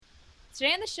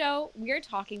Today on the show, we are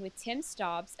talking with Tim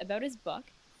Stobbs about his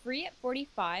book, Free at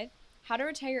 45, How to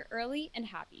Retire Early and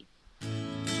Happy.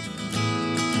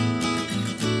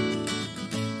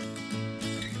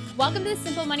 Welcome to the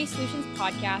Simple Money Solutions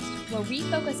podcast, where we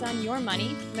focus on your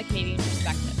money from a Canadian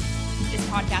perspective. This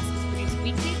podcast is produced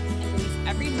weekly and released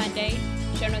every Monday.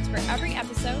 Show notes for every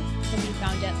episode can be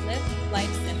found at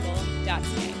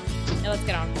livelifesimple.ca. Now let's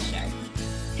get on with the show.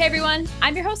 Hey everyone,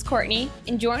 I'm your host Courtney,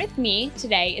 and join with me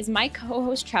today is my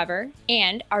co-host Trevor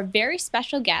and our very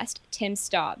special guest, Tim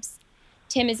Stobbs.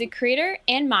 Tim is a creator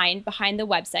and mind behind the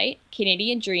website,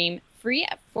 Canadian Dream Free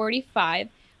at 45,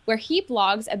 where he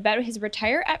blogs about his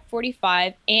retire at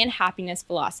 45 and happiness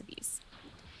philosophies.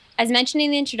 As mentioned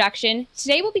in the introduction,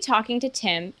 today we'll be talking to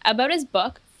Tim about his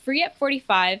book, Free at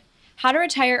 45, How to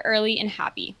Retire Early and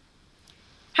Happy.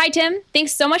 Hi Tim,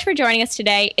 thanks so much for joining us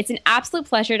today. It's an absolute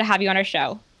pleasure to have you on our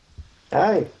show.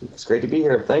 Hi, it's great to be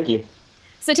here. Thank you.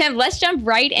 So Tim, let's jump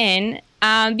right in.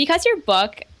 Because your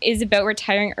book is about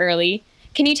retiring early,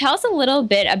 can you tell us a little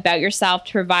bit about yourself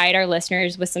to provide our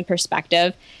listeners with some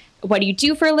perspective? What do you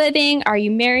do for a living? Are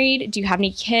you married? Do you have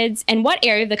any kids? And what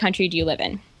area of the country do you live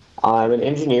in? I'm an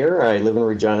engineer. I live in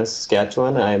Regina,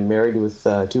 Saskatchewan. I'm married with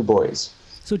two boys.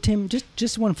 So Tim,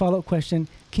 just one follow-up question.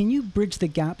 Can you bridge the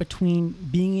gap between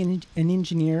being an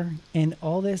engineer and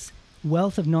all this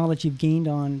wealth of knowledge you've gained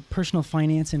on personal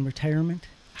finance and retirement?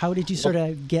 How did you sort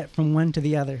of get from one to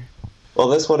the other? Well,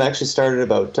 this one actually started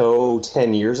about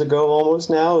 10 years ago almost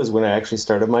now is when I actually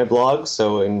started my blog.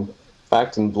 So in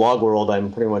fact, in blog world,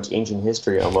 I'm pretty much ancient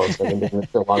history almost. I've been doing it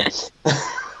so long.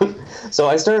 So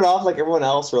I started off like everyone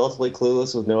else, relatively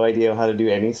clueless with no idea how to do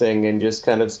anything, and just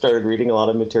kind of started reading a lot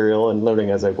of material and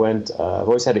learning as I went. I've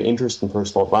always had an interest in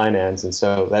personal finance, and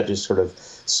so that just sort of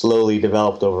slowly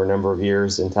developed over a number of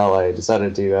years until I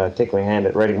decided to take my hand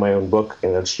at writing my own book,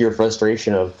 and the sheer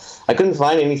frustration of I couldn't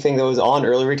find anything that was on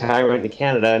early retirement in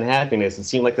Canada and happiness. It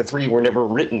seemed like the three were never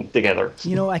written together.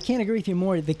 You know, I can't agree with you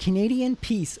more. The Canadian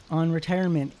piece on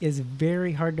retirement is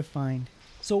very hard to find.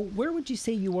 So where would you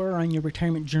say you are on your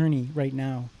retirement journey right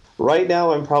now? Right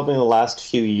now, I'm probably in the last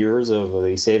few years of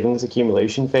the savings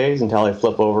accumulation phase until I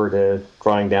flip over to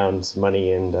drawing down some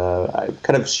money, and I'm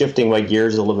kind of shifting my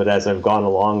gears a little bit as I've gone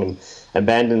along and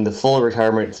abandoned the full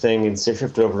retirement thing and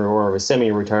shifted over to more of a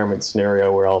semi-retirement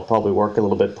scenario where I'll probably work a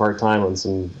little bit part-time on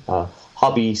some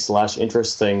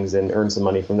hobby/interest things and earn some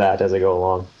money from that as I go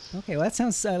along. Okay, well that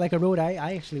sounds like a road I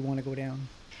actually want to go down.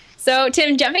 So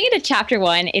Tim, jumping into chapter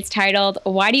 1, it's titled,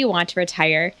 Why Do You Want to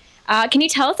Retire? Can you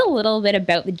tell us a little bit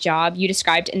about the job you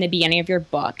described in the beginning of your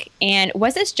book? And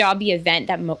was this job the event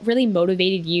that really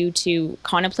motivated you to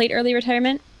contemplate early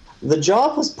retirement? The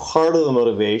job was part of the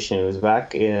motivation. It was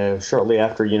back shortly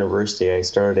after university. I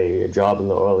started a job in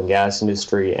the oil and gas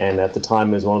industry, and at the time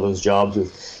it was one of those jobs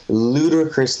with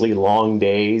ludicrously long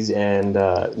days and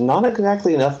not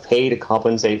exactly enough pay to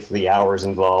compensate for the hours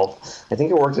involved. I think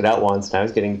I worked it out once, and I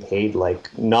was getting paid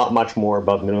like not much more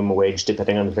above minimum wage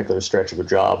depending on the particular stretch of a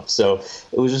job. So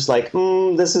it was just like,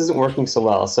 this isn't working so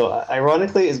well. So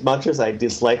ironically, as much as I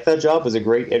disliked that job, it was a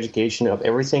great education of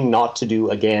everything not to do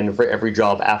again for every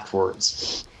job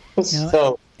afterwards.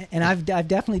 And I've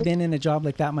definitely been in a job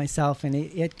like that myself, and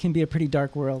it can be a pretty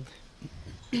dark world.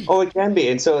 Oh, it can be.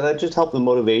 And so that just helped the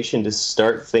motivation to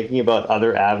start thinking about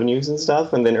other avenues and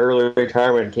stuff. And then early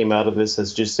retirement came out of this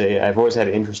as just I've always had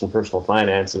an interest in personal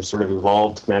finance and sort of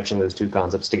evolved matching those two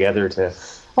concepts together to,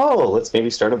 let's maybe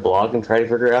start a blog and try to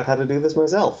figure out how to do this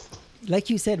myself. Like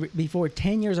you said before,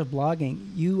 10 years of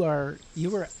blogging, you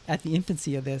were at the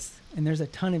infancy of this, and there's a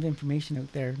ton of information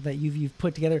out there that you've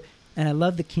put together. And I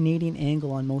love the Canadian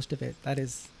angle on most of it. That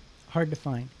is hard to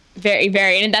find. Very,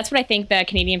 very. And that's what I think the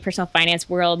Canadian personal finance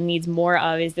world needs more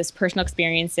of, is this personal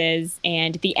experiences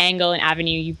and the angle and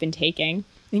avenue you've been taking.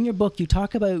 In your book, you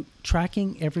talk about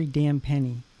tracking every damn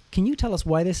penny. Can you tell us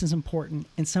why this is important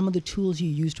and some of the tools you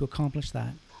use to accomplish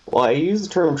that? Well, I use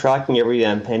the term tracking every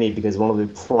damn penny because one of the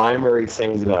primary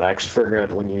things about actually figuring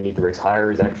out when you need to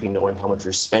retire is actually knowing how much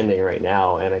you're spending right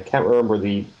now. And I can't remember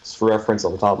the reference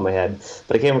on the top of my head,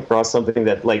 but I came across something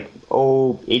that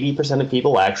 80% of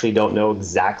people actually don't know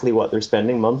exactly what they're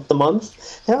spending month to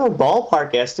month. They have a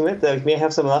ballpark estimate that they may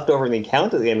have some left over in the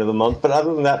account at the end of the month, but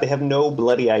other than that, they have no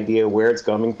bloody idea where it's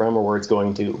coming from or where it's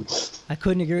going to. I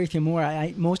couldn't agree with you more.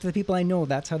 Most of the people I know,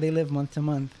 that's how they live month to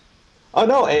month. Oh,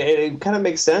 no, it kind of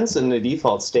makes sense in the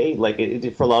default state.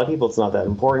 For a lot of people, it's not that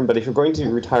important. But if you're going to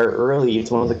retire early, it's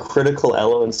one of the critical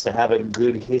elements to have a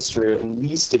good history, at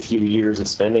least a few years of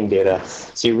spending data,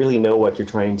 so you really know what you're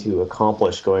trying to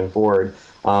accomplish going forward.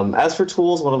 As for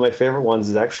tools, one of my favorite ones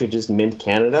is actually just Mint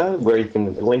Canada, where you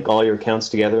can link all your accounts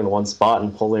together in one spot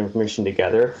and pull the information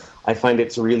together. I find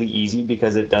it's really easy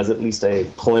because it does at least a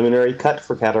preliminary cut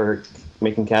for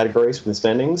making categories for the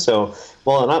spending. So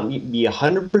while it not be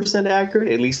 100% accurate,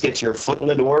 at least gets your foot in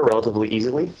the door relatively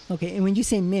easily. Okay, and when you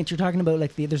say Mint, you're talking about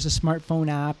like there's a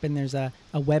smartphone app and there's a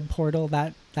web portal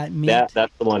that Mint.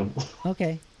 That's the one.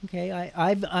 Okay.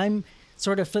 I'm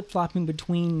sort of flip-flopping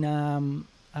between.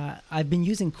 I've been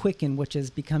using Quicken, which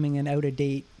is becoming an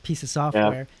out-of-date piece of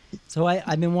software. Yeah. So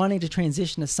I've been wanting to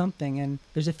transition to something, and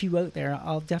there's a few out there.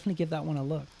 I'll definitely give that one a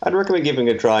look. I'd recommend giving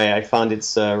it a try. I found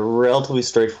it's relatively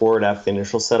straightforward after the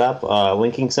initial setup.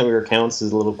 Linking some of your accounts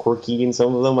is a little quirky in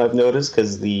some of them, I've noticed,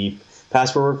 because the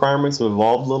password requirements have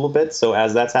evolved a little bit. So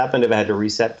as that's happened, I've had to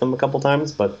reset them a couple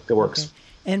times, but it works. Okay.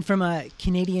 And from a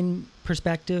Canadian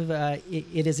perspective,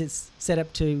 it's set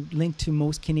up to link to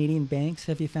most Canadian banks,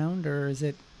 have you found, or is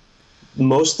it?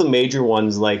 Most of the major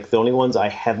ones, like the only ones I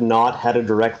have not had a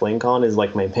direct link on is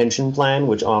like my pension plan,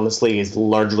 which honestly is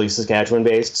largely Saskatchewan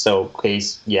based. So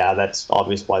that's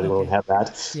obvious why they won't have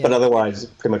that. Yeah. But otherwise,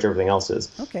 pretty much everything else is.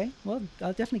 Okay, well,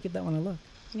 I'll definitely give that one a look.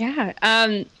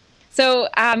 Yeah. So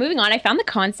moving on, we found the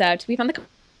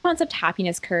concept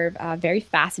happiness curve very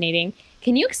fascinating.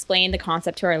 Can you explain the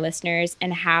concept to our listeners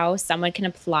and how someone can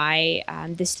apply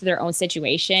this to their own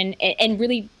situation and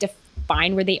really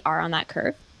define where they are on that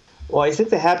curve? Well, I think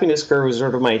the happiness curve is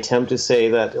sort of my attempt to say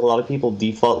that a lot of people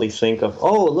defaultly think of,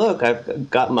 oh, look, I've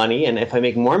got money, and if I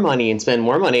make more money and spend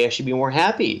more money, I should be more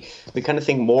happy. We kind of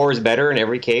think more is better in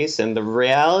every case, and the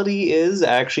reality is,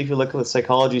 actually, if you look at the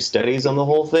psychology studies on the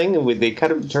whole thing, they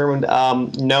kind of determined,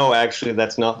 no, actually,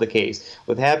 that's not the case.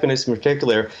 With happiness in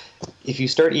particular, if you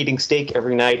start eating steak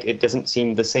every night, it doesn't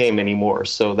seem the same anymore.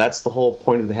 So that's the whole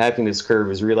point of the happiness curve,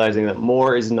 is realizing that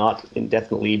more is not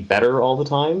indefinitely better all the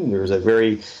time. There's a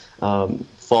very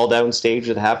fall down stage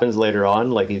that happens later on.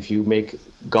 Like if you make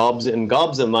gobs and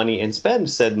gobs of money and spend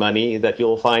said money, that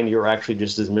you'll find you're actually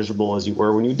just as miserable as you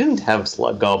were when you didn't have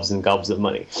gobs and gobs of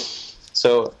money.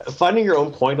 So finding your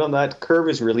own point on that curve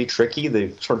is really tricky.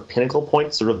 The sort of pinnacle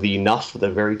point, sort of the enough at the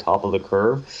very top of the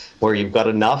curve, where you've got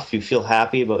enough, you feel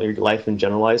happy about your life in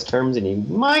generalized terms, and you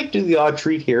might do the odd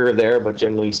treat here or there, but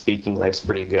generally speaking, life's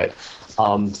pretty good.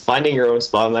 Finding your own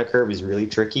spot on that curve is really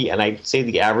tricky, and I'd say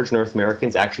the average North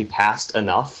American's actually past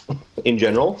enough in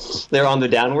general. They're on the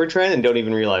downward trend and don't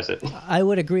even realize it. I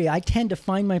would agree. I tend to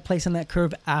find my place on that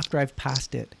curve after I've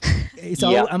passed it.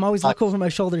 I'm always looking over my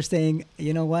shoulder saying,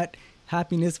 you know what?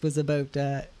 Happiness was about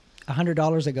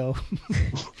 $100 ago.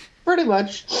 Pretty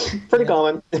much. Pretty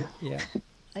common. Yeah.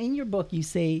 In your book, you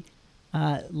say,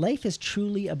 life is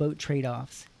truly about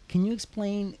trade-offs. Can you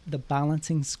explain the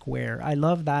balancing square? I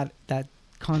love that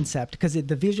concept because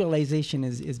the visualization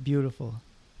is beautiful.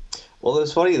 Well,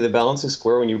 it's funny, the balancing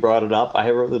square, when you brought it up,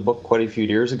 I wrote the book quite a few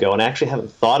years ago, and I actually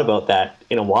haven't thought about that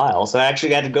in a while. So I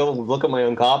actually had to go look at my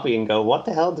own copy and go, what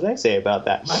the hell did I say about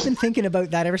that? I've been thinking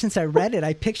about that ever since I read it.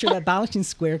 I picture that balancing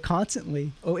square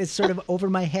constantly. Oh, it's sort of over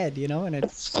my head, and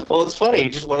it's... Well, it's funny.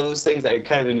 Just one of those things I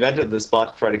kind of invented this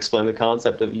spot to try to explain the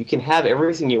concept of you can have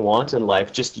everything you want in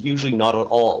life, just usually not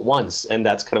all at once. And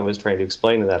that's kind of what I was trying to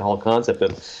explain in that whole concept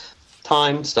of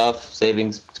time, stuff,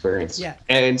 savings, experience. Yeah.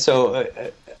 And so...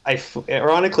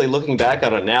 ironically, looking back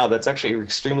on it now, that's actually an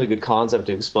extremely good concept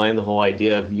to explain the whole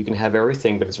idea of you can have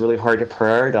everything, but it's really hard to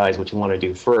prioritize what you want to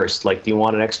do first. Like, do you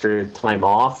want an extra time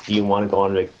off? Do you want to go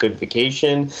on a good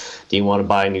vacation? Do you want to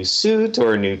buy a new suit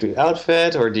or a new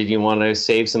outfit? Or did you want to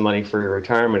save some money for your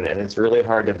retirement? And it's really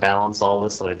hard to balance all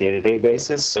this on a day-to-day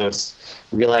basis. So it's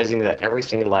realizing that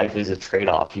everything in life is a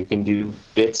trade-off. You can do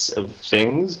bits of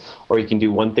things, or you can do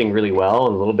one thing really well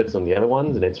and a little bits on the other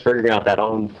ones, and it's figuring out that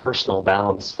own personal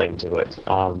balance thing to it.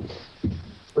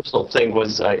 Personal thing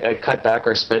was I cut back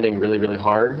our spending really, really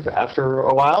hard after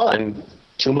a while, and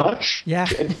too much. Yeah.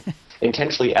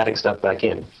 Intentionally adding stuff back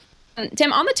in.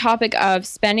 Tim, on the topic of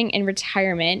spending in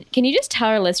retirement, can you just tell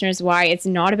our listeners why it's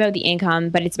not about the income,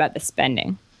 but it's about the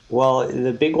spending? Well,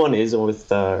 the big one is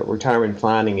with retirement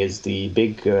planning is the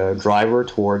big driver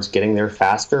towards getting there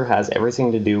faster has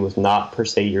everything to do with not per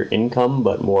se your income,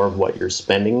 but more of what you're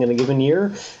spending in a given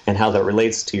year and how that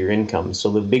relates to your income. So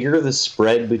the bigger the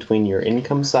spread between your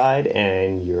income side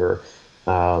and your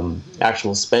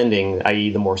actual spending, i.e.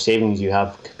 the more savings you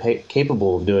have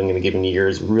capable of doing in a given year,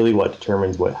 is really what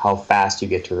determines how fast you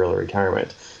get to early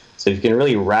retirement. So if you can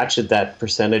really ratchet that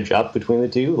percentage up between the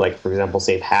two, like, for example,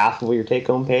 save half of your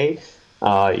take-home pay,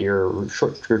 your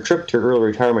trip to early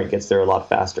retirement gets there a lot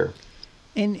faster.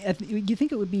 And do you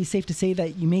think it would be safe to say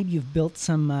that you've built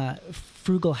some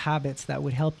frugal habits that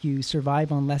would help you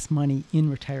survive on less money in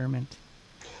retirement?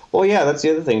 Well, yeah, that's the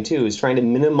other thing, too, is trying to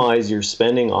minimize your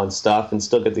spending on stuff and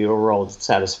still get the overall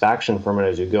satisfaction from it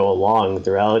as you go along.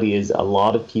 The reality is a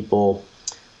lot of people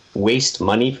waste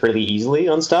money fairly easily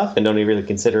on stuff and don't even really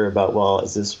consider about, well,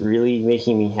 is this really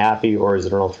making me happy, or is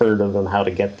it an alternative on how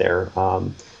to get there?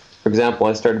 For example,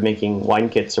 I started making wine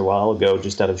kits a while ago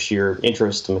just out of sheer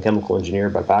interest. I'm a chemical engineer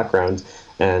by background,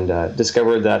 and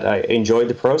discovered that I enjoyed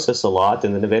the process a lot,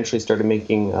 and then eventually started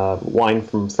making wine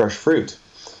from fresh fruit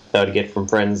that I would get from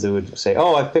friends who would say,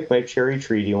 "Oh, I've picked my cherry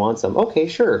tree. Do you want some?" "Okay,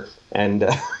 sure." And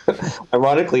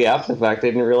ironically, after the fact, I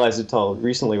didn't realize it until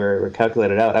recently where we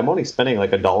calculated out. I'm only spending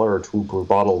like $1 or $2 per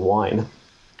bottle of wine.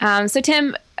 So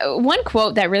Tim, one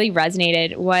quote that really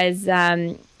resonated was,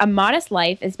 a modest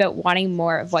life is about wanting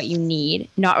more of what you need,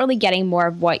 not really getting more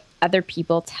of what other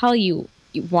people tell you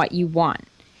what you want.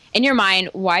 In your mind,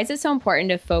 why is it so important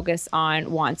to focus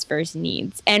on wants versus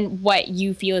needs and what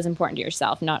you feel is important to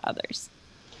yourself, not others?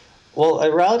 Well,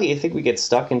 in reality, I think we get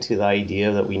stuck into the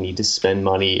idea that we need to spend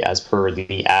money as per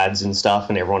the ads and stuff,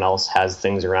 and everyone else has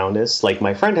things around us. Like,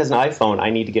 my friend has an iPhone, I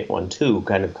need to get one too,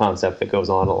 kind of concept that goes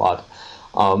on a lot.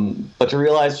 But to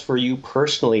realize for you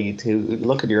personally, to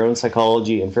look at your own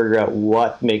psychology and figure out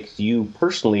what makes you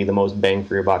personally the most bang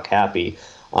for your buck happy.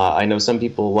 I know some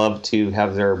people love to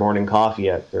have their morning coffee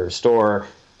at their store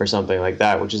or something like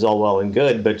that, which is all well and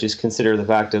good, but just consider the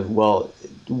fact of, well,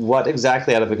 what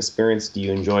exactly out of experience do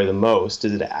you enjoy the most?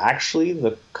 Is it actually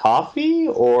the coffee,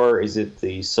 or is it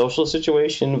the social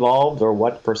situation involved, or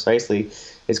what precisely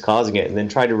is causing it? And then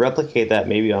try to replicate that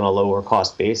maybe on a lower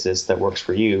cost basis that works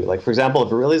for you. Like, for example,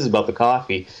 if it really is about the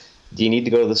coffee, do you need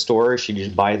to go to the store, or should you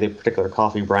just buy the particular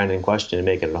coffee brand in question and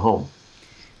make it at home?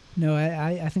 No,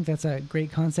 I think that's a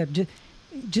great concept.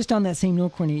 Just on that same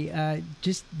note, Courtney,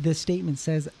 just the statement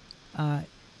says,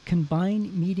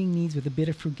 combine meeting needs with a bit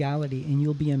of frugality and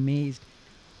you'll be amazed.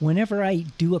 Whenever I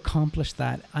do accomplish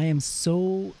that,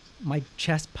 my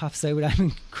chest puffs out.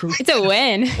 It's a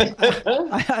win.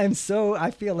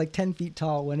 I feel like 10 feet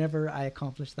tall whenever I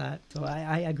accomplish that. So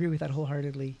I agree with that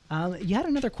wholeheartedly. You had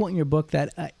another quote in your book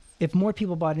that if more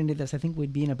people bought into this, I think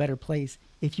we'd be in a better place.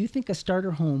 If you think a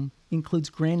starter home includes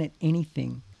granite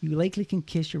anything, you likely can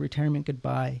kiss your retirement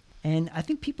goodbye. And I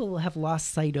think people have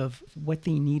lost sight of what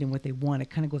they need and what they want.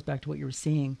 It kind of goes back to what you were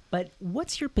saying. But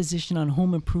what's your position on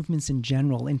home improvements in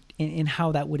general and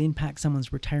how that would impact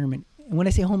someone's retirement? And when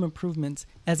I say home improvements,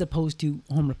 as opposed to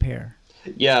home repair.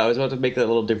 Yeah, I was about to make that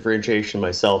little differentiation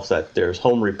myself, that there's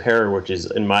home repair, which is,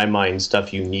 in my mind,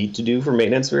 stuff you need to do for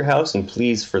maintenance of your house. And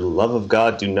please, for the love of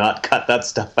God, do not cut that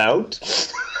stuff out.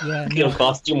 Yeah, it'll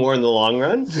cost you more in the long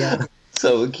run. Yeah.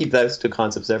 So keep those two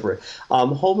concepts separate.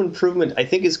 Home improvement, I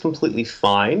think, is completely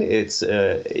fine. It's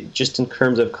just in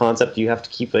terms of concept, you have to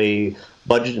keep a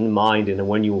budget in mind and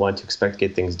when you want to expect to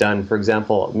get things done. For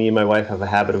example, me and my wife have a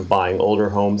habit of buying older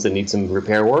homes that need some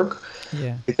repair work.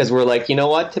 Yeah. Because we're like, you know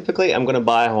what? Typically, I'm going to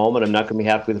buy a home and I'm not going to be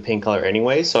happy with the paint color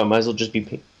anyway, so I might as well just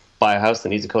buy a house that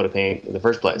needs a coat of paint in the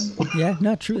first place. Yeah,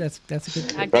 not true. That's a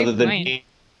good. Rather than pay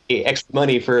extra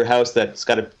money for a house that's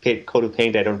got a coat of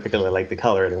paint I don't particularly like the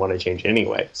color and I want to change it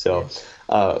anyway. So,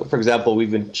 for example,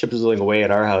 we've been chiseling away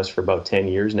at our house for about 10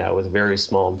 years now with very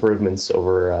small improvements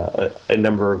over a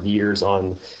number of years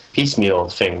on piecemeal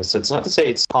things. So it's not to say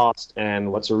it's cost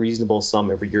and what's a reasonable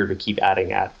sum every year to keep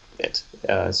adding at it.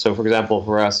 So, for example,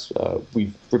 for us,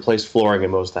 we've replaced flooring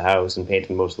in most of the house and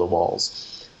painted most of the walls.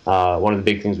 One of the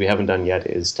big things we haven't done yet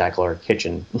is tackle our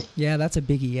kitchen. Yeah, that's a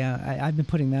biggie. Yeah, I've been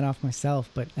putting that off myself,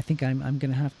 but I think I'm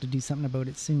going to have to do something about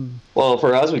it soon. Well,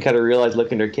 for us, we kind of realized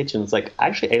looking at our kitchen, it's like,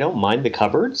 actually, I don't mind the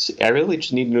cupboards. I really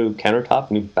just need a new countertop,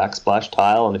 new backsplash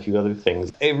tile, and a few other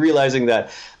things. And realizing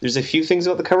that there's a few things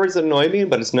about the cupboards that annoy me,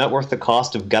 but it's not worth the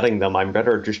cost of gutting them. I'm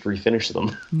better just refinish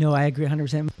them. No, I agree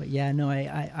 100%. But yeah, no,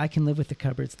 I can live with the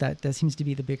cupboards. That seems to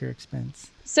be the bigger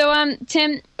expense. So,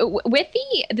 Tim, with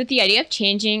the idea of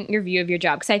changing your view of your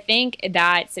job, because I think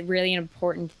that's really an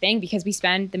important thing because we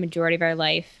spend the majority of our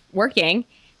life working.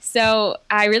 So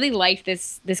I really liked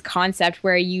this concept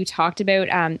where you talked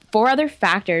about 4 other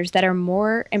factors that are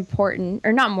more important,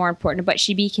 or not more important, but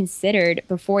should be considered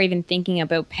before even thinking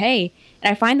about pay.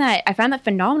 And I found that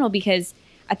phenomenal because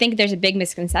I think there's a big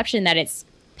misconception that it's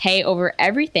pay over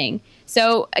everything.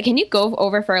 So can you go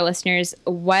over for our listeners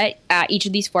what each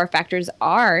of these 4 factors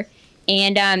are?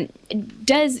 And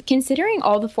does considering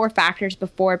all the 4 factors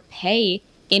before pay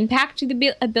impact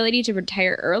the ability to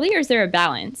retire early, or is there a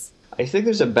balance? I think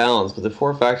there's a balance, but the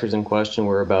 4 factors in question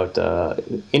were about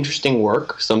interesting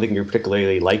work, something you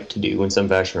particularly like to do in some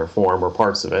fashion or form, or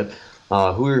parts of it,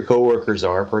 who your coworkers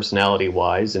are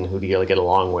personality-wise, and who do you get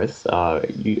along with,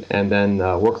 and then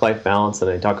work-life balance,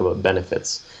 and I talk about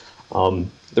benefits.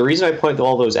 The reason I point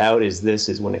all those out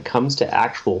is when it comes to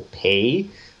actual pay,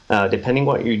 depending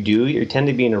what you do, you tend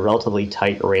to be in a relatively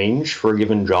tight range for a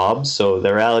given job. So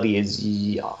the reality is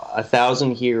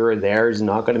 1,000 here or there is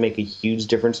not going to make a huge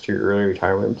difference to your early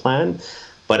retirement plan.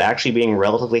 But actually being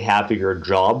relatively happy at your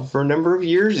job for a number of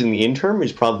years in the interim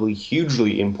is probably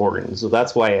hugely important. So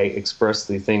that's why I express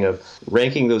the thing of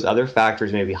ranking those other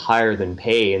factors maybe higher than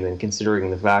pay, and then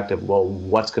considering the fact of, well,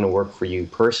 what's going to work for you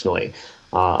personally.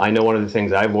 I know one of the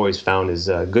things I've always found is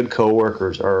good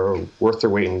coworkers are worth their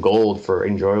weight in gold for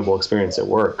enjoyable experience at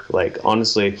work. Like,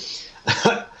 honestly,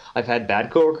 I've had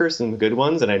bad coworkers than good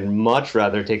ones, and I'd much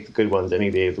rather take the good ones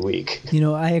any day of the week.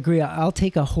 I agree. I'll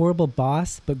take a horrible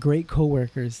boss, but great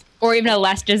coworkers. Or even a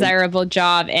less desirable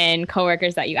job and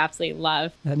coworkers that you absolutely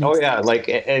love. Oh, yeah.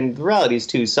 And the reality is,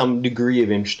 too, some degree of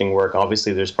interesting work.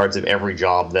 Obviously, there's parts of every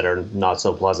job that are not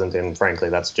so pleasant, and frankly,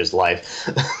 that's just life.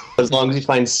 As long as you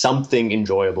find something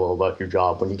enjoyable about your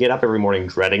job. When you get up every morning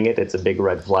dreading it, it's a big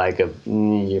red flag of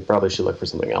you probably should look for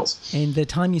something else. And the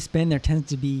time you spend there tends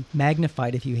to be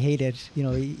magnified if you hate it.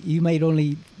 You might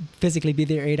only physically be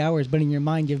there 8 hours, but in your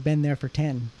mind, you've been there for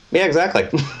 10. Yeah, exactly.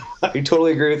 I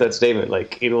totally agree with that statement.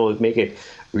 Like, it will make it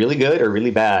really good or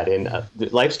really bad. And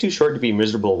life's too short to be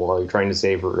miserable while you're trying to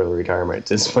save for early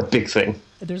retirement. It's one big thing.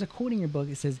 There's a quote in your book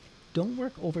that says, "Don't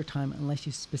work overtime unless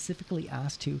you specifically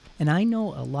ask to." And I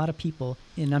know a lot of people,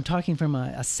 and I'm talking from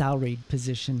a salaried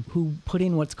position, who put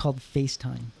in what's called face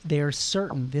time. They are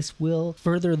certain this will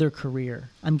further their career.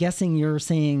 I'm guessing you're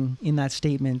saying in that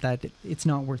statement that it's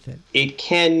not worth it. It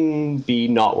can be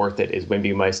not worth it is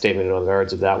maybe my statement in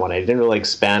regards of that one. I didn't really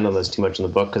expand on this too much in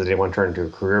the book because I didn't want to turn it into a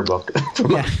career book.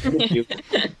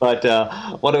 But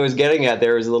what I was getting at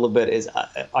there is a little bit is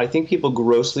I think people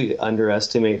grossly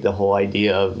underestimate the whole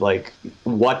idea of like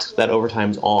what that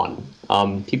overtime's on.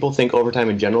 People think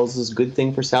overtime in general is this good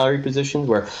thing for salary positions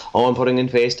where, I'm putting in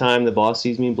face time, the boss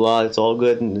sees me, blah, it's all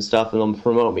good and stuff, and they'll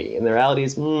promote me. And the reality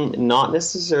is not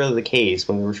necessarily the case.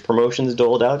 When there's promotions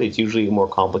doled out, it's usually more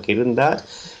complicated than that.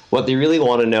 What they really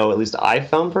want to know, at least I've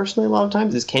found personally a lot of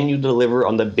times, is can you deliver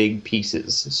on the big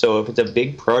pieces? So if it's a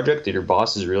big project that your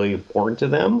boss is really important to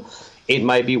them, it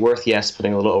might be worth, yes,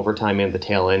 putting a little overtime in at the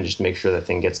tail end just to make sure that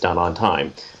thing gets done on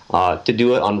time. To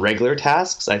do it on regular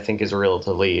tasks, I think, is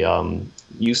relatively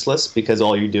useless because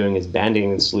all you're doing is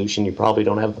band-aiding the solution. You probably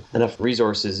don't have enough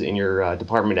resources in your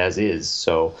department as is.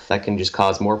 So that can just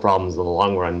cause more problems in the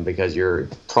long run because you're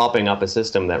propping up a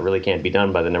system that really can't be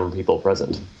done by the number of people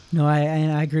present. No,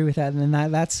 I agree with that. And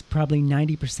that's probably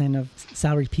 90% of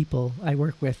salaried people I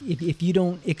work with. If you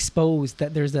don't expose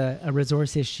that there's a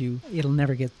resource issue, it'll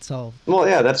never get solved. Well,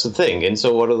 yeah, that's the thing. And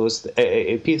so what are those?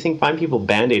 Find people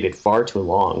band-aid it far too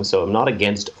long. So I'm not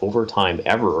against overtime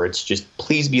ever. It's just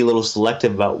please be a little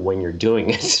selective about when you're doing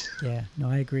it. Yeah, no,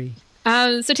 I agree.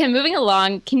 So Tim, moving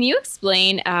along, can you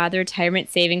explain the retirement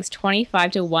savings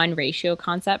 25-to-1 ratio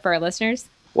concept for our listeners?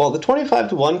 Well, the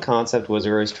 25-to-1 concept was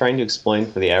where I was trying to explain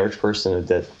for the average person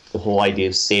that the whole idea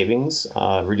of savings,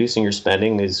 reducing your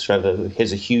spending has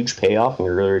a huge payoff in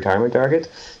your early retirement target,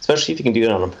 especially if you can do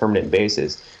it on a permanent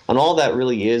basis. And all that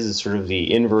really is sort of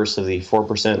the inverse of the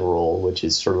 4% rule, which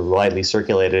is sort of widely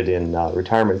circulated in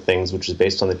retirement things, which is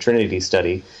based on the Trinity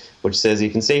study, which says you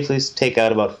can safely take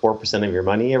out about 4% of your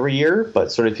money every year,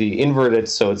 but sort of if you invert it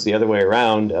so it's the other way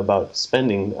around about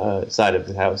spending side of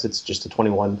the house, it's just a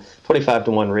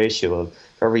 25-to-1 ratio of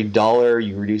for every dollar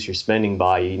you reduce your spending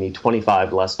by, you need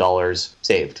 25 less dollars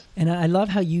saved. And I love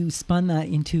how you spun that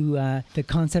into the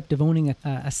concept of owning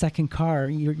a second car.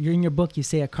 You're in your book, you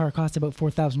say a car costs about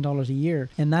 $4,000 a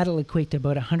year, and that'll equate to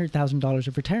about $100,000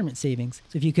 of retirement savings.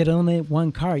 So if you could own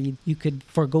one car, you could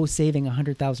forego saving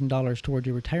 $100,000 toward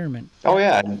your retirement. Oh,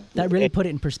 yeah. That really put it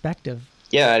in perspective.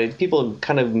 Yeah, people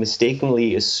kind of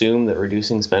mistakenly assume that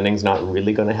reducing spending is not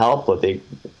really going to help,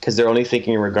 because they're only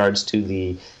thinking in regards to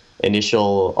the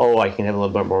initial, I can have a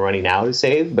little bit more money now to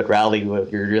save, but really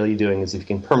what you're really doing is if you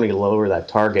can permanently lower that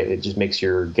target, it just makes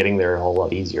your getting there a whole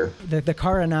lot easier. The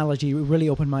car analogy really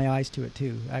opened my eyes to it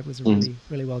too. It was really,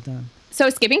 really well done. So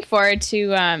skipping forward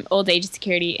to old age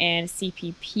security and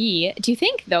CPP, do you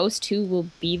think those two will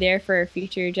be there for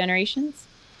future generations?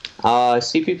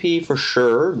 CPP for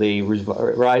sure. They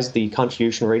revised the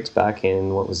contribution rates back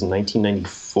in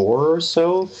 1994 or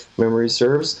so, memory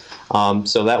serves.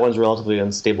 So that one's relatively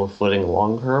unstable footing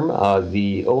long term.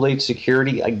 The old age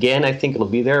security, again, I think it'll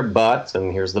be there, but,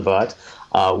 and here's the but,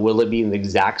 will it be in the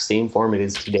exact same form it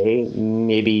is today?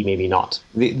 Maybe, maybe not.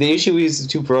 The issue is the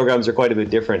two programs are quite a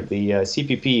bit different. The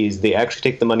CPPs, they actually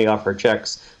take the money off our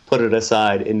checks, put it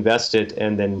aside, invest it,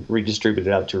 and then redistribute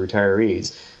it out to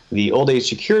retirees. The old age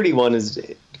security one is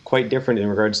quite different in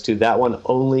regards to that one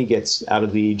only gets out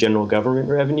of the general government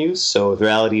revenues. So the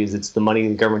reality is it's the money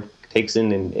the government takes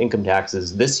in income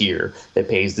taxes this year that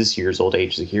pays this year's old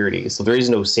age security. So there is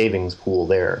no savings pool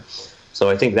there. So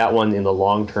I think that one in the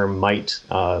long term might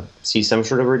see some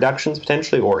sort of reductions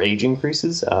potentially, or age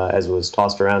increases, as was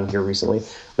tossed around here recently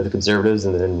with the Conservatives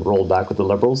and then rolled back with the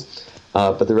Liberals.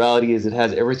 But the reality is it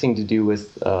has everything to do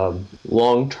with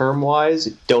long-term wise.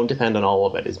 Don't depend on all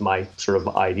of it is my sort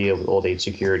of idea with old age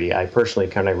security. I personally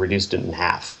kind of reduced it in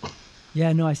half.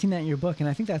 Yeah, no, I've seen that in your book, and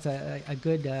I think that's a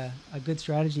good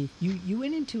strategy. You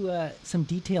went into some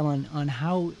detail on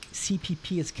how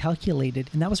CPP is calculated,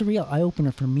 and that was a real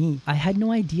eye-opener for me. I had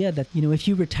no idea that, if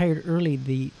you retired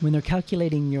early, when they're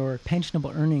calculating your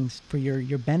pensionable earnings for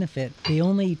your benefit, they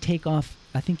only take off,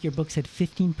 I think your book said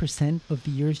 15% of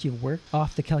the years you've worked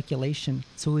off the calculation.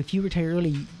 So if you retire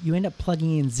early, you end up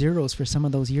plugging in zeros for some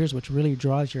of those years, which really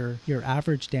draws your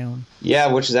average down.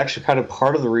 Yeah, which is actually kind of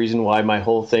part of the reason why my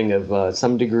whole thing of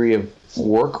some degree of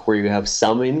work where you have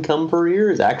some income per year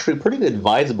is actually pretty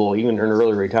advisable, even in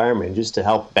early retirement, just to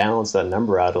help balance that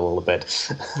number out a little bit.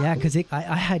 Yeah, because I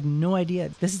had no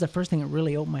idea. This is the first thing that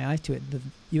really opened my eyes to it.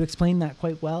 You explained that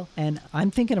quite well. And I'm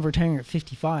thinking of retiring at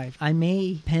 55. I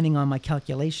may, depending on my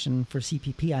calculation for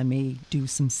CPP, I may do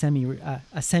some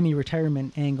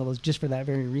semi-retirement angle just for that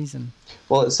very reason.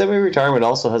 Well, semi-retirement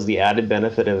also has the added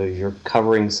benefit of if you're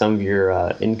covering some of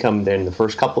your income then the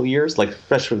first couple of years, like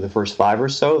especially the first 5 or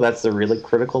so. That's the really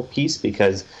critical piece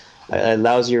because it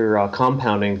allows your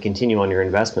compounding to continue on your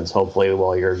investments, hopefully,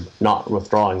 while you're not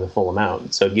withdrawing the full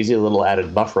amount. So it gives you a little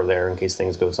added buffer there in case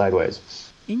things go sideways.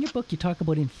 In your book, you talk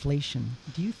about inflation.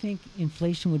 Do you think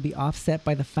inflation would be offset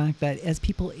by the fact that as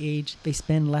people age, they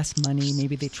spend less money,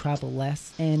 maybe they travel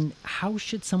less? And how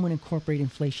should someone incorporate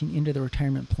inflation into their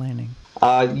retirement planning?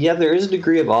 Yeah, there is a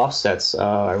degree of offsets.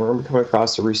 I remember coming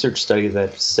across a research study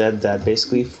that said that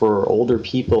basically for older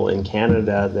people in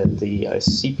Canada, that the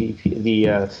CPP,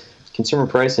 the Consumer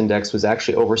Price Index, was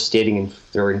actually overstating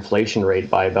their inflation rate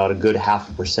by about a good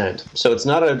 0.5%. So it's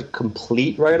not a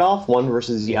complete write-off, one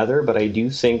versus the other, but I do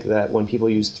think that when people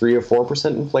use 3 or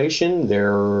 4% inflation,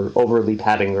 they're overly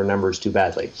padding their numbers too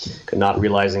badly, not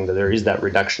realizing that there is that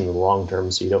reduction in the long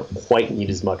term, so you don't quite need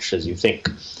as much as you think.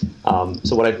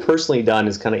 So what I've personally done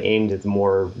is kind of aimed at the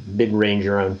more mid-range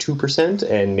around 2%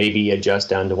 and maybe adjust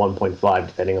down to 1.5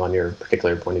 depending on your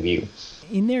particular point of view.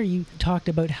 In there, you talked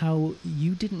about how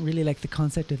you didn't really like the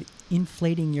concept of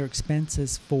inflating your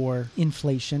expenses for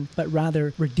inflation, but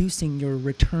rather reducing your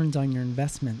returns on your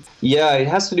investments. Yeah, it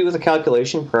has to do with the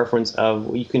calculation preference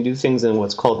of you can do things in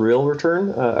what's called real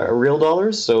return, real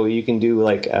dollars. So you can do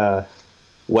like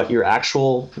what your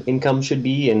actual income should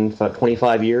be in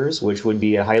 25 years, which would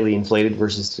be a highly inflated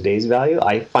versus today's value.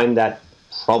 I find that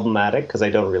problematic because I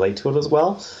don't relate to it as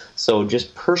well. So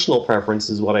just personal preference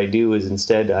is what I do is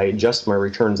instead I adjust my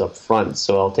returns up front.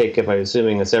 So I'll take, if I'm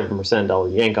assuming a 7%, I'll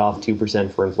yank off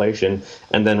 2% for inflation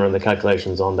and then run the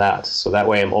calculations on that. So that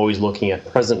way I'm always looking at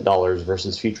present dollars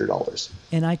versus future dollars.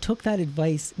 And I took that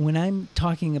advice when I'm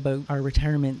talking about our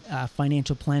retirement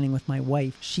financial planning with my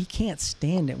wife. She can't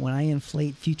stand it when I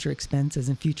inflate future expenses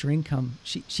and future income.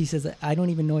 She says, I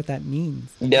don't even know what that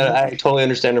means. Yeah, I totally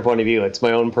understand her point of view. It's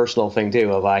my own personal thing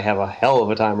too. I have a hell of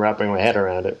a time wrapping my head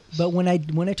around it. But when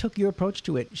I took your approach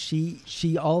to it,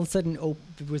 she all of a sudden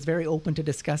was very open to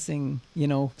discussing,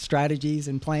 strategies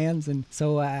and plans. And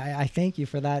so I thank you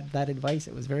for that advice.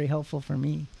 It was very helpful for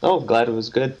me. Oh, glad it was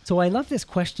good. So I love this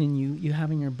question you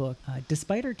have in your book.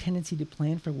 Despite our tendency to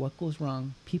plan for what goes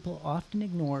wrong, people often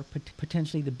ignore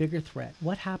potentially the bigger threat.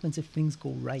 What happens if things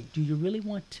go right? Do you really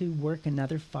want to work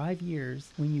another 5 years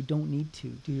when you don't need to?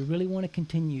 Do you really want to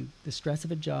continue the stress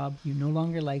of a job you no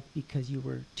longer like because you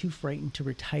were too frightened to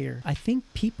retire? I think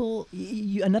people,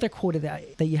 another quote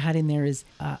that you had in there is,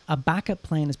 a backup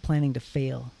plan is planning to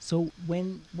fail. So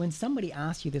when somebody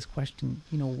asks you this question,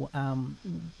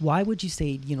 why would you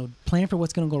say, plan for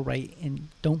what's going to go right and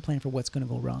don't plan for what's going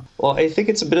to go wrong? Well, I think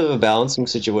it's a bit of a balancing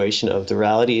situation of the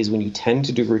reality is when you tend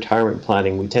to do retirement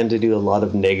planning, we tend to do a lot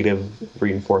of negative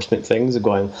reinforcement things of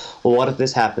going, well, what if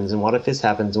this happens? And what if this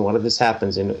happens? And what if this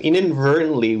happens? And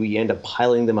inadvertently, we end up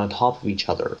piling them on top of each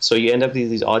other. So you end up with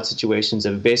these odd situations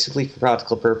of basically for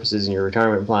practical purposes in your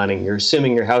retirement planning, you're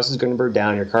assuming your house is going to burn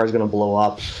down, your car is going to blow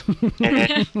up,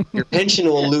 and your pension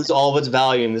will lose all of its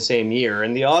value in the same year.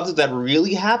 And the odds of that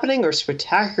really happening are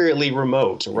spectacularly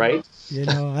remote, right?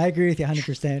 I agree with you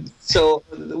 100%. So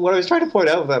what I was trying to point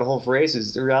out with that whole phrase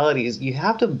is the reality is you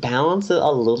have to balance it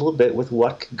a little bit with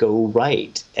what could go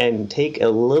right and take a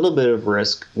little bit of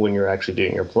risk when you're actually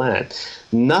doing your plan.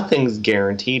 Nothing's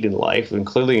guaranteed in life,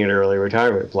 including an early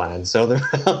retirement plan. So the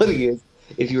reality is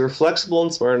if you were flexible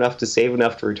and smart enough to save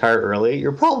enough to retire early,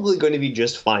 you're probably going to be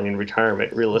just fine in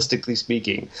retirement, realistically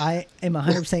speaking. I am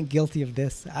 100% guilty of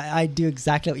this. I do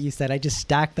exactly what you said. I just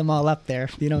stack them all up there.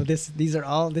 This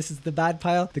is the bad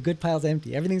pile. The good pile's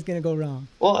empty. Everything's going to go wrong.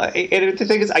 Well, and the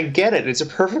thing is, I get it. It's a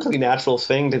perfectly natural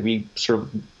thing to be sort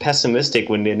of pessimistic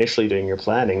when initially doing your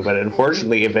planning. But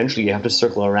unfortunately, eventually you have to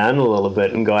circle around a little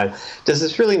bit and go, does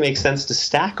this really make sense to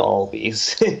stack all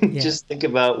these? Just think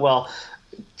about, well,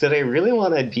 did I really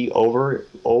want to be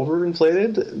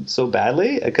overinflated so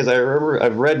badly? Because I remember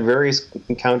I've read various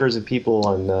encounters of people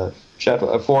on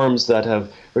forums that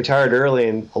have retired early,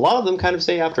 and a lot of them kind of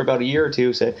say after about a year or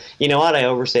two, say, you know what, I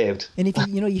oversaved. And if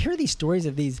you hear these stories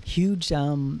of these huge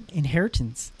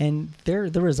inheritance, and they're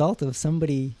the result of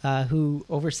somebody who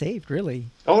oversaved, really.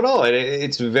 Oh no,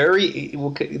 it's very.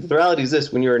 Well, the reality is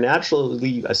this: when you're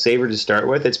naturally a saver to start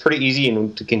with, it's pretty easy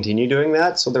to continue doing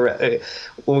that. So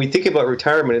when we think about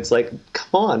retirement, it's like, come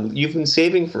on, you've been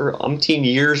saving for umpteen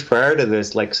years prior to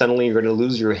this. Like suddenly you're going to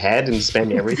lose your head and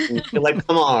spend everything. You're like,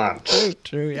 come on.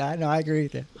 True. Yeah, no, I agree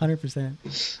with you,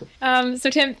 100%. So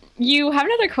Tim, you have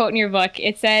another quote in your book.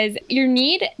 It says, "Your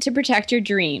need to protect your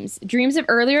dreams of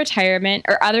early retirement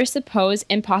or other supposed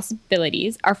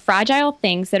impossibilities, are fragile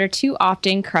things that are too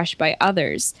often crushed by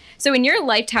others." So in your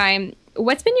lifetime,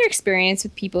 what's been your experience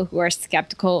with people who are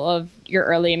skeptical of your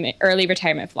early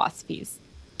retirement philosophies?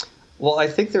 Well, I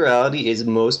think the reality is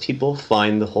most people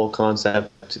find the whole concept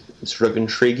sort of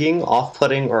intriguing,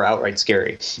 off-putting, or outright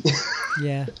scary.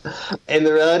 Yeah. And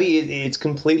the reality is it's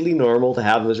completely normal to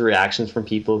have those reactions from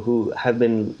people who have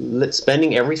been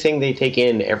spending everything they take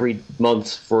in every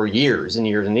month for years and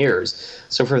years and years.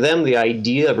 So for them, the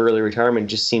idea of early retirement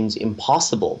just seems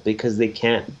impossible because they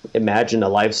can't imagine a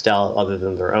lifestyle other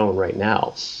than their own right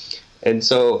now. And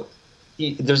so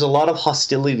there's a lot of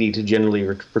hostility to generally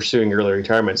pursuing early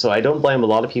retirement. So I don't blame a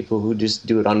lot of people who just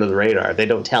do it under the radar. They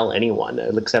don't tell anyone,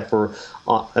 except for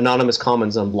anonymous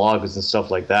comments on blogs and stuff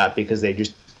like that, because they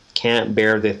just can't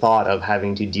bear the thought of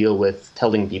having to deal with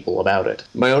telling people about it.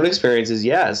 My own experience is,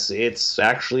 yes, it's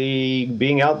actually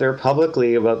being out there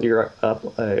publicly about your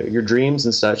dreams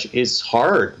and such is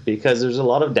hard, because there's a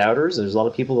lot of doubters. There's a lot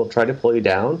of people that try to pull you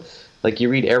down. Like, you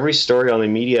read every story on the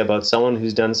media about someone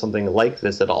who's done something like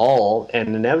this at all,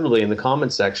 and inevitably in the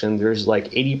comments section, there's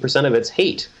like 80% of it's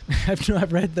hate.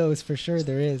 I've read those for sure.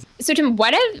 There is. So, Tim,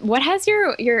 what has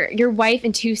your wife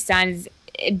and two sons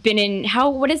been in?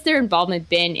 What has their involvement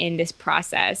been in this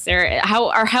process, or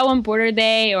how on board are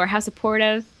they, or how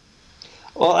supportive?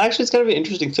 Well, actually, it's kind of an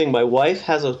interesting thing. My wife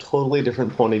has a totally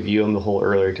different point of view on the whole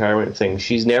early retirement thing.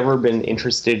 She's never been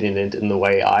interested in it in the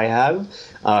way I have.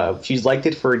 She's liked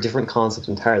it for a different concept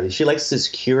entirely. She likes the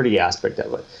security aspect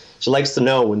of it. She likes to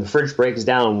know when the fridge breaks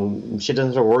down, she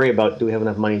doesn't have to worry about, do we have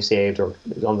enough money saved or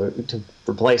to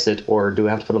replace it, or do we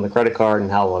have to put on the credit card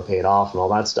and how will I pay it off and all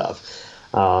that stuff.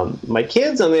 My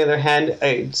kids, on the other hand,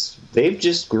 they've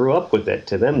just grew up with it.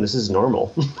 To them, this is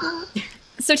normal.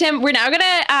 So, Tim, we're now going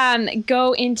to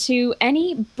go into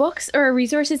any books or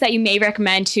resources that you may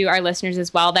recommend to our listeners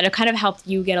as well that have kind of helped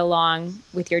you get along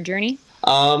with your journey.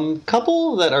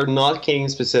 Couple that are not Canadian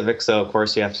specific, so of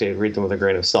course you have to read them with a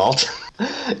grain of salt.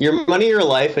 Your Money, Your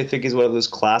Life, I think, is one of those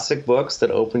classic books that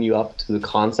open you up to the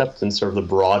concept and sort of the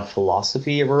broad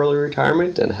philosophy of early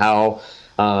retirement, and how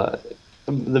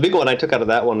the big one I took out of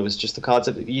that one was just the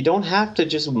concept that you don't have to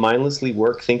just mindlessly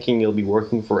work thinking you'll be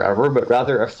working forever, but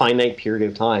rather a finite period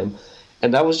of time.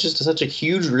 And that was just such a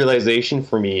huge realization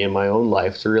for me in my own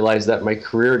life, to realize that my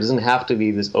career doesn't have to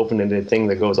be this open-ended thing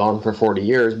that goes on for 40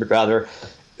 years, but rather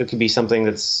it could be something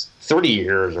that's 30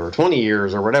 years or 20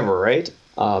 years or whatever, right?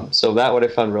 So that one I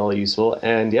found really useful.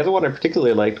 And the other one I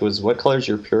particularly liked was What Color is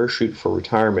Your Parachute for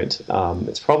Retirement?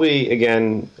 It's probably,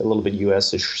 again, a little bit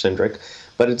US-centric,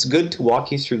 but it's good to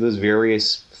walk you through those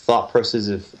various thought processes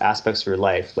of aspects of your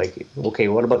life. Like, okay,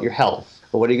 what about your health?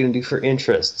 What are you going to do for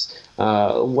interests?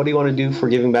 What do you want to do for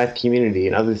giving back to the community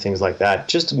and other things like that?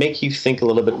 Just to make you think a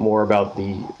little bit more about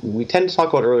we tend to talk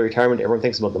about early retirement, everyone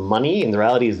thinks about the money, and the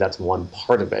reality is that's one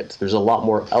part of it. There's a lot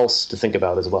more else to think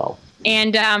about as well.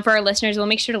 And for our listeners, we'll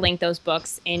make sure to link those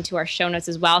books into our show notes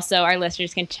as well, so our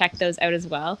listeners can check those out as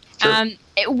well. Sure.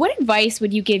 What advice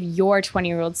would you give your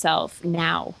 20-year-old self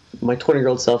now? My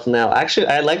 20-year-old self now? Actually,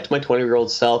 I liked my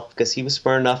 20-year-old self because he was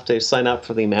smart enough to sign up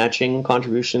for the matching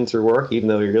contribution through work, even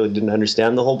though he really didn't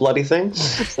understand the whole bloody thing.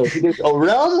 So he did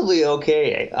relatively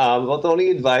okay. But the only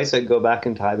advice I'd go back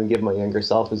in time and give my younger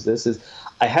self is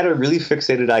I had a really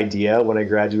fixated idea when I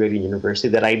graduated university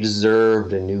that I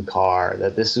deserved a new car,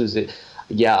 that this was it.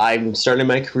 yeah, I'm starting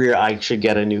my career, I should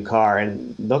get a new car.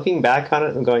 And looking back on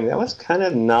it, I'm going, that was kind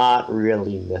of not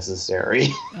really necessary.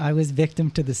 I was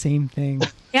victim to the same thing.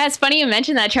 Yeah, it's funny you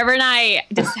mentioned that. Trevor and I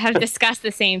just have discussed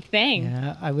the same thing.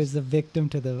 Yeah, I was the victim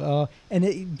to the, and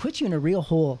it puts you in a real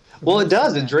hole. Well, it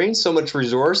does. It drains so much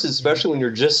resources, especially when you're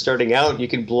just starting out. You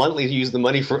can bluntly use the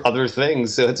money for other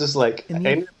things. So it's just like, I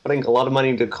ended up putting a lot of money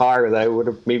into a car that I would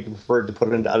have maybe preferred to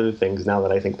put into other things now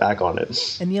that I think back on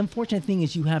it. And the unfortunate thing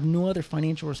is you have no other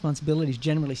financial responsibilities,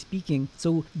 generally speaking.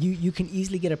 So you can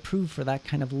easily get approved for that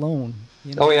kind of loan.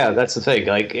 You know? Oh, yeah, that's the thing.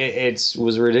 Like, it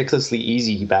was ridiculously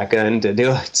easy back then to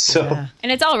do it. So. Yeah.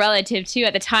 And it's all relative, too.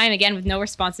 At the time, again, with no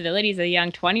responsibilities as a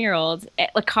young 20-year-old,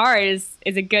 a car is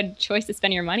a good choice to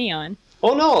spend your money on.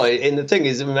 Oh, no. And the thing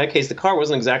is, in that case, the car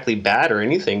wasn't exactly bad or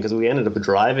anything because we ended up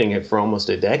driving it for almost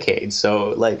a decade.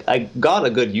 So, like, I got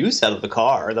a good use out of the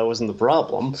car. That wasn't the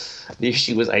problem. The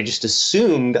issue was I just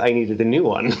assumed I needed a new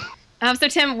one. So,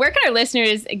 Tim, where can our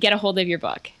listeners get a hold of your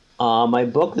book? My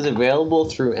book is available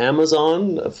through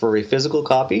Amazon for a physical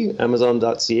copy,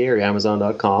 amazon.ca or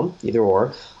amazon.com, either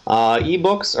or.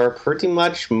 Ebooks are pretty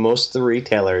much most of the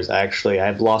retailers, actually.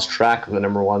 I've lost track of the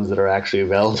number ones that are actually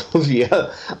available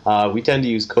via. We tend to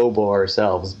use Kobo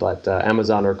ourselves, but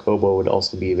Amazon or Kobo would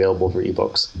also be available for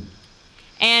ebooks.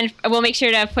 And we'll make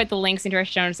sure to put the links into our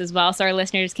show notes as well so our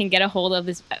listeners can get a hold of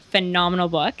this phenomenal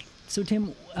book. So,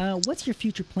 Tim, what's your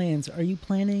future plans? Are you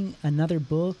planning another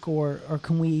book, or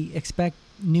can we expect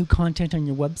new content on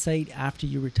your website after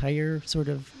you retire, sort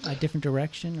of a different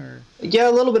direction? Or Yeah,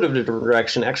 a little bit of a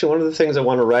direction. Actually, one of the things I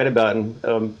want to write about,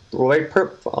 and write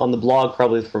on the blog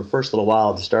probably for the first little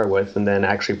while to start with, and then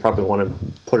actually probably want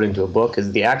to put it into a book,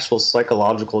 is the actual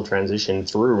psychological transition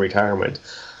through retirement.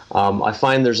 I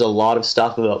find there's a lot of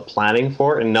stuff about planning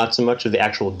for it and not so much of the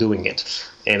actual doing it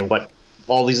and what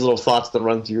all these little thoughts that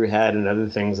run through your head and other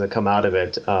things that come out of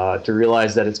it, to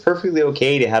realize that it's perfectly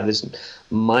okay to have this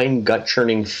mind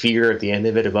gut-churning fear at the end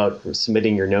of it about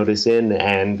submitting your notice in,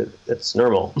 and it's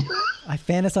normal. I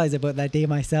fantasize about that day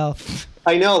myself.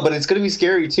 I know, but it's going to be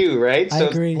scary too, right? I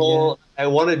agree. I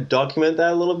want to document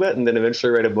that a little bit and then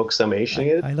eventually write a book summation of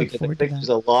it. I look forward to that. There's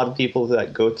a lot of people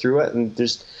that go through it, and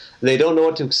they don't know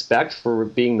what to expect for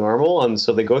being normal, and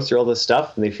so they go through all this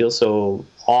stuff and they feel so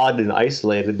odd and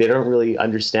isolated. They don't really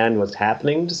understand what's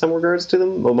happening to some regards to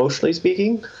them, emotionally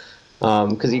speaking.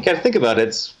 Because you got to think about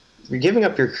it, you're giving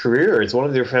up your career. It's one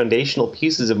of your foundational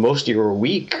pieces of most of your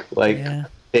week.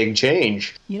 Big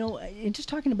change. You know, and just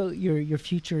talking about your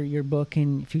future, your book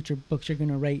and future books you're going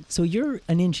to write. So you're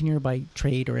an engineer by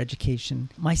trade or education.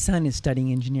 My son is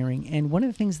studying engineering, and one of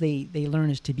the things they learn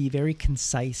is to be very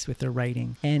concise with their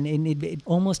writing, and it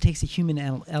almost takes a human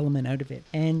element out of it.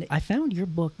 And I found your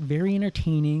book very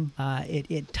entertaining.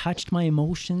 It touched my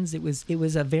emotions. It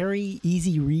was a very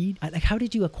easy read. Like, how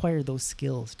did you acquire those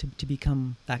skills to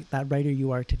become that writer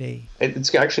you are today?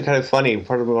 It's actually kind of funny.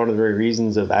 One of the very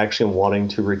reasons of actually wanting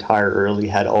to retire early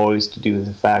had always to do with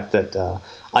the fact that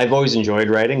I've always enjoyed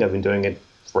writing. I've been doing it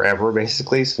forever,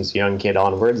 basically, since a young kid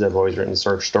onwards. I've always written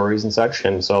short stories and such.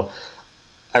 And so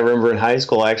I remember in high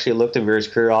school, I actually looked at various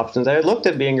career options. I looked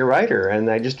at being a writer, and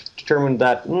I just determined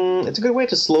that it's a good way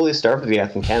to slowly starve to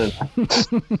death in Canada.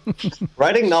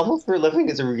 Writing novels for a living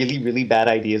is a really, really bad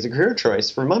idea as a career choice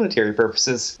for monetary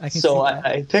purposes. So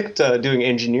I picked doing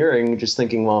engineering, just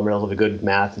thinking, well, I'm relatively good at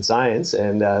math and science,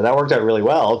 and that worked out really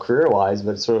well career-wise,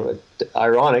 but it's sort of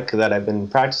ironic that I've been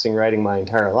practicing writing my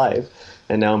entire life,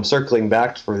 and now I'm circling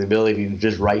back for the ability to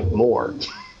just write more.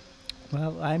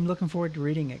 Well, I'm looking forward to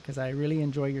reading it because I really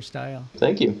enjoy your style.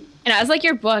 Thank you. And as like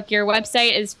your book, your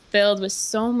website is filled with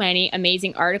so many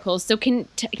amazing articles. So can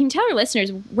you tell our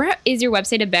listeners, where is your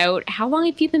website about? How long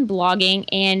have you been blogging?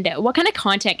 And what kind of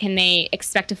content can they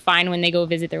expect to find when they go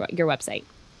visit your website?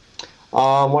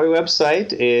 My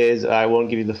website is, I won't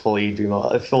give you the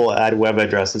full ad web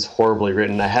address. It's horribly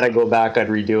written. I had to go back. I'd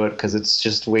redo it because it's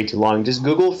just way too long. Just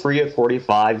Google Free at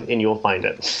 45 and you'll find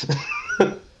it.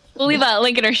 We'll leave a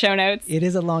link in our show notes. It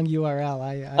is a long URL.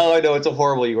 I know, it's a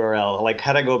horrible URL. Like,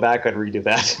 had I go back, I'd redo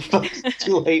that. But it's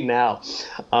too late now.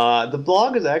 The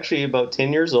blog is actually about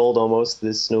 10 years old almost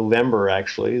this November,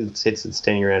 actually. It's its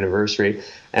 10-year anniversary.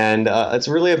 And it's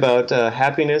really about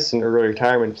happiness and early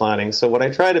retirement planning. So what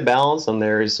I try to balance on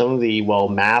there is some of the,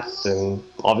 math and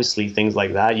obviously things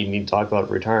like that you need to talk about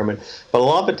retirement. But a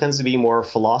lot of it tends to be more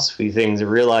philosophy things of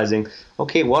realizing,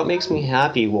 okay, what makes me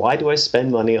happy? Why do I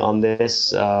spend money on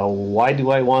this? Why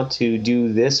do I want to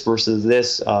do this versus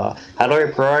this? How do I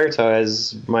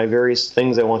prioritize my various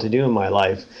things I want to do in my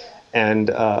life? And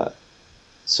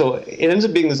so it ends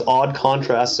up being this odd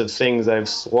contrast of things I've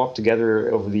swapped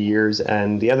together over the years.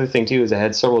 And the other thing, too, is I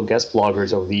had several guest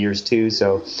bloggers over the years, too.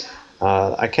 So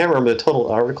I can't remember the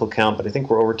total article count, but I think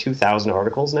we're over 2,000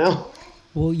 articles now.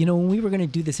 Well, when we were going to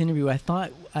do this interview, I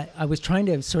thought I was trying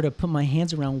to sort of put my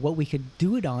hands around what we could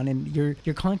do it on. And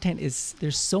your content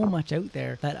there's so much out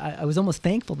there that I was almost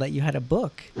thankful that you had a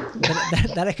book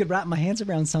that I could wrap my hands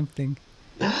around something.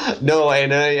 No,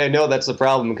 and I know that's the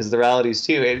problem, because the reality is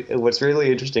too, what's really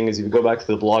interesting is if you go back to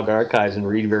the blog archives and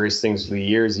read various things through the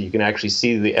years, you can actually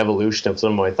see the evolution of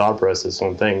some of my thought process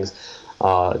on things.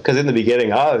 Because in the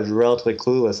beginning, I was relatively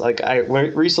clueless. Like, I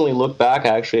recently looked back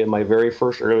actually at my very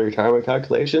first early retirement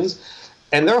calculations,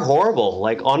 and they're horrible.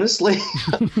 Like, honestly,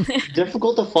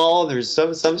 difficult to follow. There's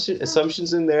some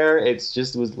assumptions in there. It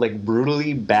was like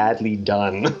brutally badly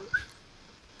done.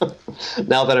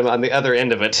 Now that I'm on the other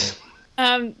end of it.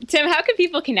 Tim, how can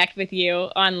people connect with you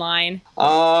online?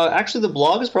 Actually, the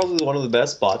blog is probably one of the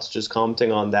best spots, just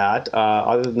commenting on that.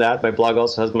 Other than that, my blog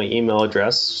also has my email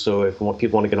address, so if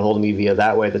people want to get a hold of me via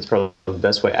that way, that's probably the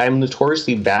best way. I'm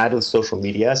notoriously bad with social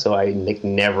media, so I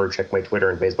never check my Twitter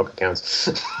and Facebook accounts.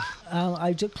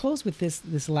 I just close with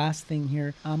this last thing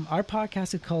here. Our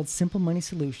podcast is called Simple Money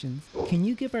Solutions. Can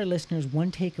you give our listeners one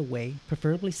takeaway,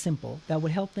 preferably simple, that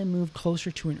would help them move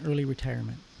closer to an early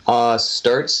retirement?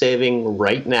 Start saving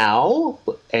right now,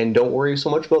 and don't worry so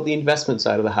much about the investment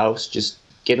side of the house. Just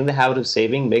get in the habit of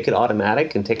saving, make it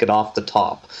automatic, and take it off the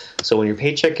top. So when your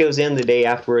paycheck goes in, the day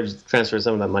afterwards, transfer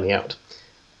some of that money out.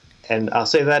 And I'll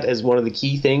say that as one of the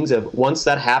key things of once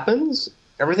that happens,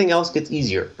 everything else gets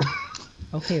easier.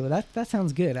 Okay, well that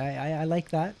sounds good. I like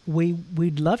that.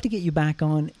 We'd love to get you back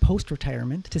on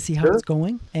post-retirement to see how it's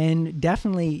going. And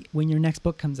definitely when your next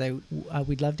book comes out,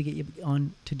 we'd love to get you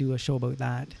on to do a show about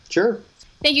that. Sure.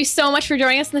 Thank you so much for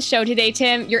joining us on the show today,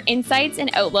 Tim. Your insights and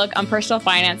outlook on personal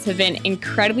finance have been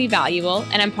incredibly valuable,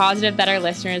 and I'm positive that our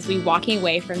listeners will be walking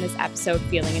away from this episode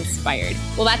feeling inspired.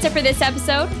 Well, that's it for this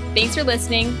episode. Thanks for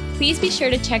listening. Please be sure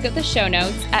to check out the show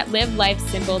notes at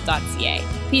livelifesimple.ca.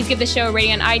 Please give the show a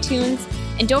rating on iTunes,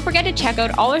 and don't forget to check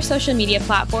out all our social media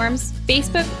platforms,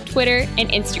 Facebook, Twitter,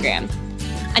 and Instagram.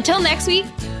 Until next week,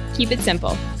 keep it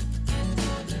simple.